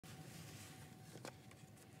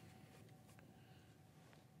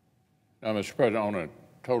Now, Mr. President, on a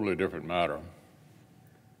totally different matter,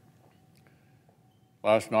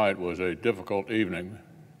 last night was a difficult evening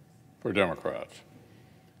for Democrats.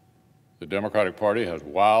 The Democratic Party has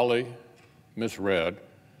wildly misread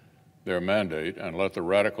their mandate and let the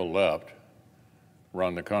radical left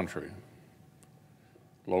run the country.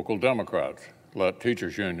 Local Democrats let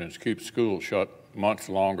teachers' unions keep schools shut months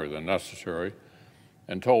longer than necessary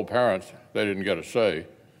and told parents they didn't get a say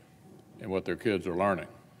in what their kids are learning.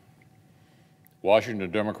 Washington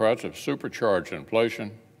Democrats have supercharged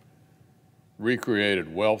inflation,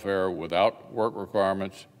 recreated welfare without work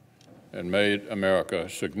requirements, and made America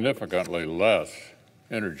significantly less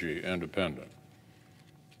energy independent.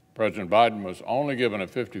 President Biden was only given a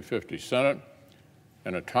 50-50 Senate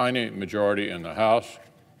and a tiny majority in the House,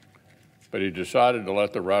 but he decided to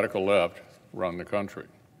let the radical left run the country.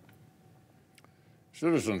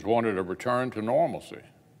 Citizens wanted a return to normalcy,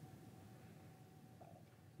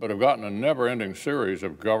 but have gotten a never-ending series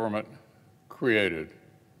of government-created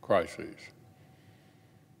crises.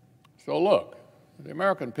 So look, the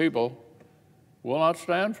American people will not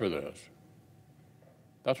stand for this.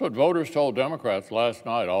 That's what voters told Democrats last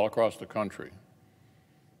night all across the country.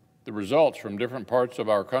 The results from different parts of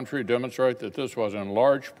our country demonstrate that this was in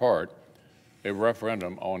large part a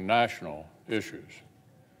referendum on national issues.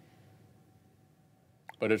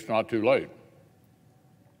 But it's not too late.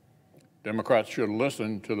 Democrats should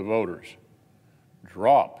listen to the voters.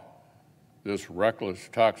 Drop this reckless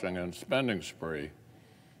taxing and spending spree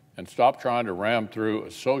and stop trying to ram through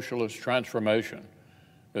a socialist transformation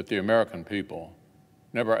that the American people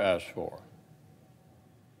never asked for.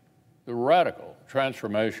 The radical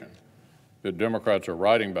transformation that Democrats are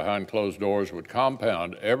writing behind closed doors would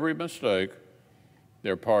compound every mistake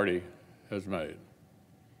their party has made.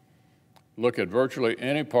 Look at virtually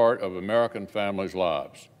any part of American families'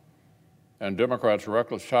 lives, and Democrats'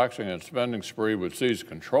 reckless taxing and spending spree would seize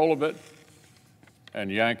control of it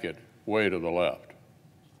and yank it way to the left.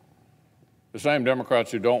 The same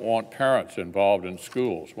Democrats who don't want parents involved in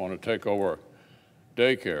schools want to take over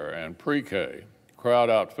daycare and pre-K, crowd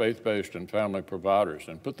out faith-based and family providers,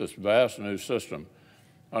 and put this vast new system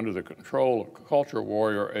under the control of culture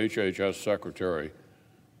warrior HHS Secretary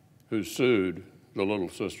who sued the Little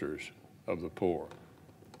Sisters of the Poor.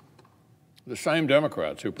 The same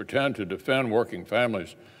Democrats who pretend to defend working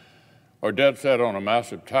families are dead set on a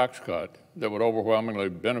massive tax cut that would overwhelmingly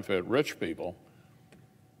benefit rich people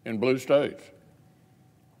in blue states.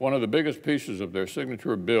 One of the biggest pieces of their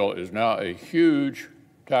signature bill is now a huge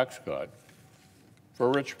tax cut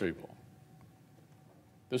for rich people.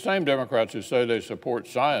 The same Democrats who say they support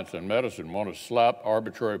science and medicine want to slap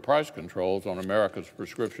arbitrary price controls on America's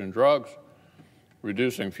prescription drugs,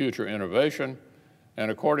 reducing future innovation, and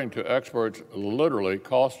according to experts, literally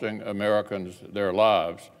costing Americans their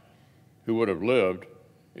lives who would have lived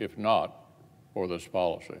if not for this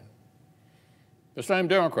policy. The same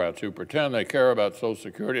Democrats who pretend they care about Social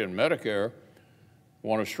Security and Medicare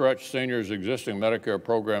want to stretch seniors' existing Medicare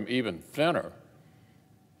program even thinner,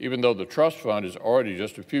 even though the trust fund is already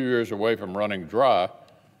just a few years away from running dry.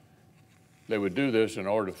 They would do this in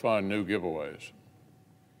order to fund new giveaways.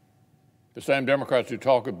 The same Democrats who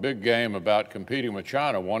talk a big game about competing with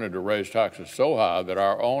China wanted to raise taxes so high that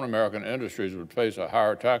our own American industries would face a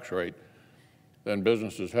higher tax rate than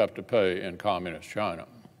businesses have to pay in communist China.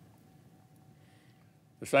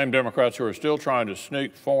 The same Democrats who are still trying to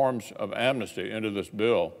sneak forms of amnesty into this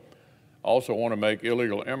bill also want to make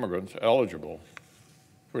illegal immigrants eligible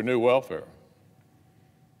for new welfare.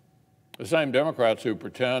 The same Democrats who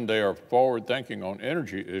pretend they are forward-thinking on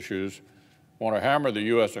energy issues want to hammer the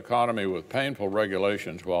U.S. economy with painful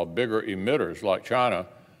regulations while bigger emitters like China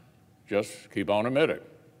just keep on emitting.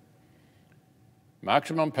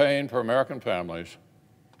 Maximum pain for American families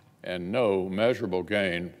and no measurable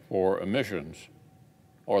gain for emissions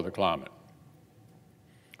or the climate.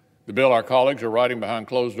 The bill our colleagues are writing behind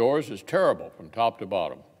closed doors is terrible from top to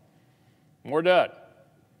bottom. More debt,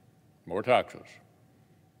 more taxes,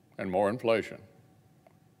 and more inflation.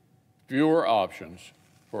 Fewer options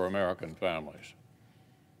for American families.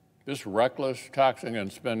 This reckless taxing and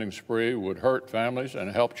spending spree would hurt families and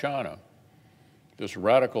help China. This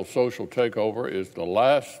radical social takeover is the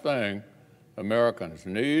last thing Americans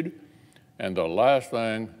need and the last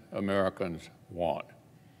thing Americans want.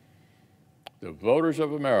 The voters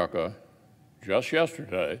of America, just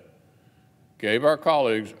yesterday, gave our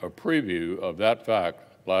colleagues a preview of that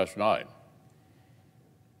fact last night.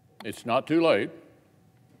 It's not too late.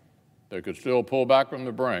 They could still pull back from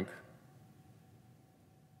the brink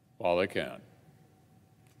while they can.